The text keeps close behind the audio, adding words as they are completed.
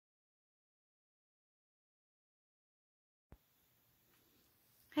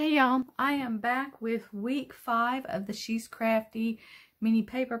Hey y'all, I am back with week 5 of the She's Crafty mini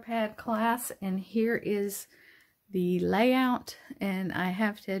paper pad class, and here is the layout. And I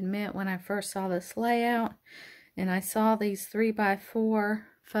have to admit, when I first saw this layout and I saw these 3x4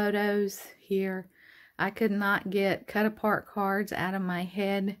 photos here, I could not get cut apart cards out of my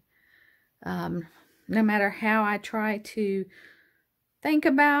head. No matter how I try to think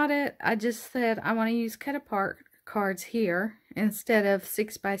about it, I just said I want to use cut apart cards here instead of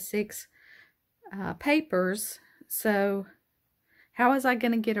 6x6 papers. So how was I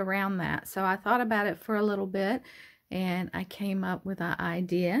going to get around that? So I thought about it for a little bit, and I came up with an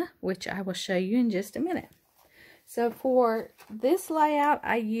idea, which I will show you in just a minute. So for this layout,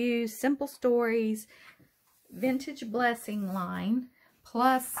 I used Simple Stories Vintage Blessing line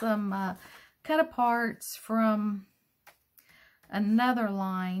plus some cut aparts from another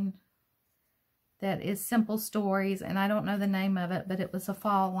line that is Simple Stories, and I don't know the name of it, but it was a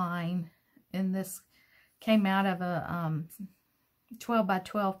fall line, and this came out of a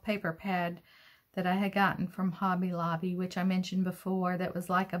 12x12 paper pad that I had gotten from Hobby Lobby, which I mentioned before, that was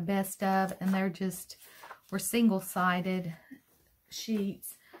like a best of, and they're just were single-sided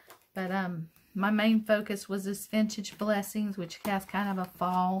sheets. But my main focus was this Vintage Blessings, which has kind of a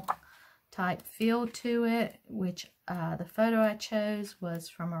fall type feel to it, which the photo I chose was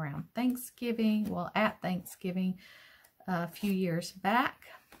from around Thanksgiving, well, at Thanksgiving a few years back.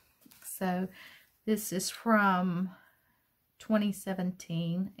 So this is from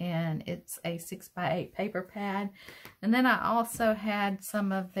 2017, and it's a 6x8 paper pad. And then I also had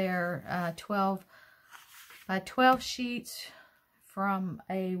some of their 12x12 sheets from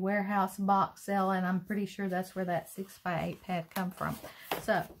a warehouse box sale, and I'm pretty sure that's where that 6x8 pad come from.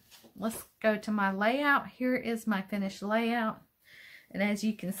 So let's go to my layout. Here is my finished layout. And as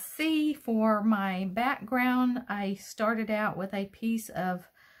you can see, for my background, I started out with a piece of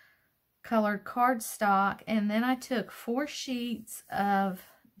colored cardstock, and then I took 4 sheets of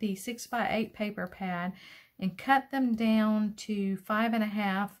the 6x8 paper pad and cut them down to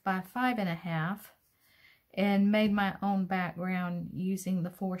 5.5 by 5.5 and made my own background using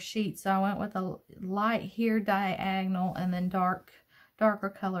the 4 sheets. So I went with a light here diagonal and then darker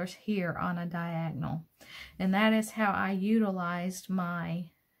colors here on a diagonal. And that is how I utilized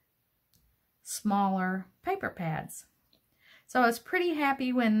my smaller paper pads. So I was pretty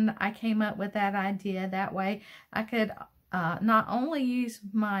happy when I came up with that idea. That way I could not only use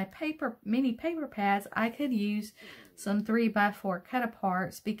my mini paper pads, I could use some 3x4 cut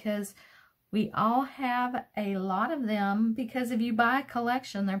aparts, because we all have a lot of them. Because if you buy a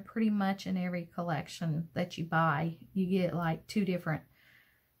collection, they're pretty much in every collection that you buy. You get like two different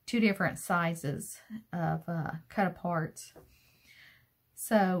sizes of cut aparts.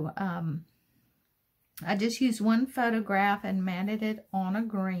 So I just used one photograph and matted it on a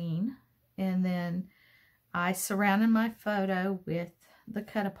green, and then I surrounded my photo with the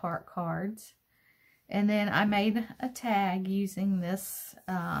cut apart cards, and then I made a tag using this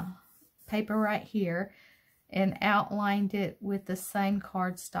paper right here and outlined it with the same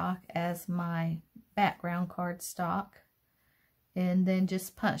cardstock as my background cardstock. And then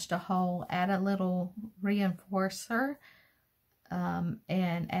just punched a hole, add a little reinforcer, and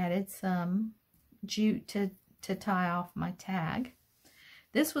added some jute to tie off my tag.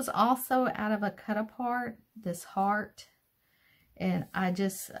 This was also out of a cut apart, this heart, and I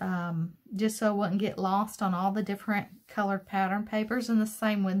just so it wouldn't get lost on all the different colored pattern papers. And the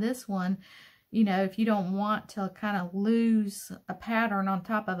same with this one. You know, if you don't want to kind of lose a pattern on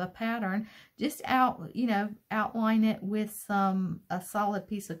top of a pattern, just outline it with a solid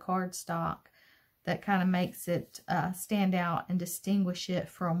piece of cardstock that kind of makes it stand out and distinguish it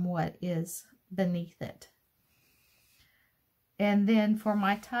from what is beneath it. And then for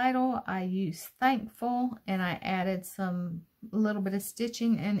my title, I used Thankful, and I added a little bit of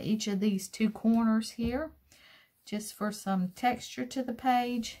stitching in each of these 2 corners here, just for some texture to the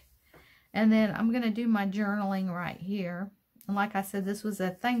page. And then I'm going to do my journaling right here. And like I said, this was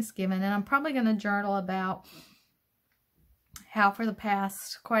at Thanksgiving, and I'm probably going to journal about how for the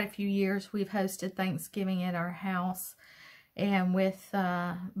past quite a few years we've hosted Thanksgiving at our house, and with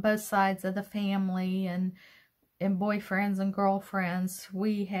both sides of the family and boyfriends and girlfriends.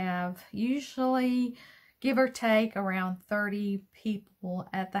 We have usually, give or take, around 30 people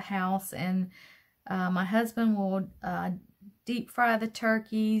at the house, and my husband will deep fry the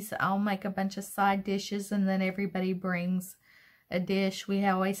turkeys. I'll make a bunch of side dishes, and then everybody brings a dish. We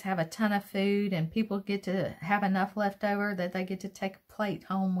always have a ton of food, and people get to have enough left over that they get to take a plate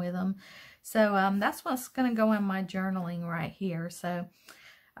home with them. So that's what's going to go in my journaling right here. So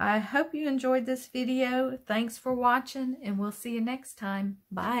I hope you enjoyed this video. Thanks for watching, and we'll see you next time.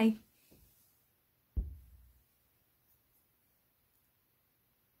 Bye.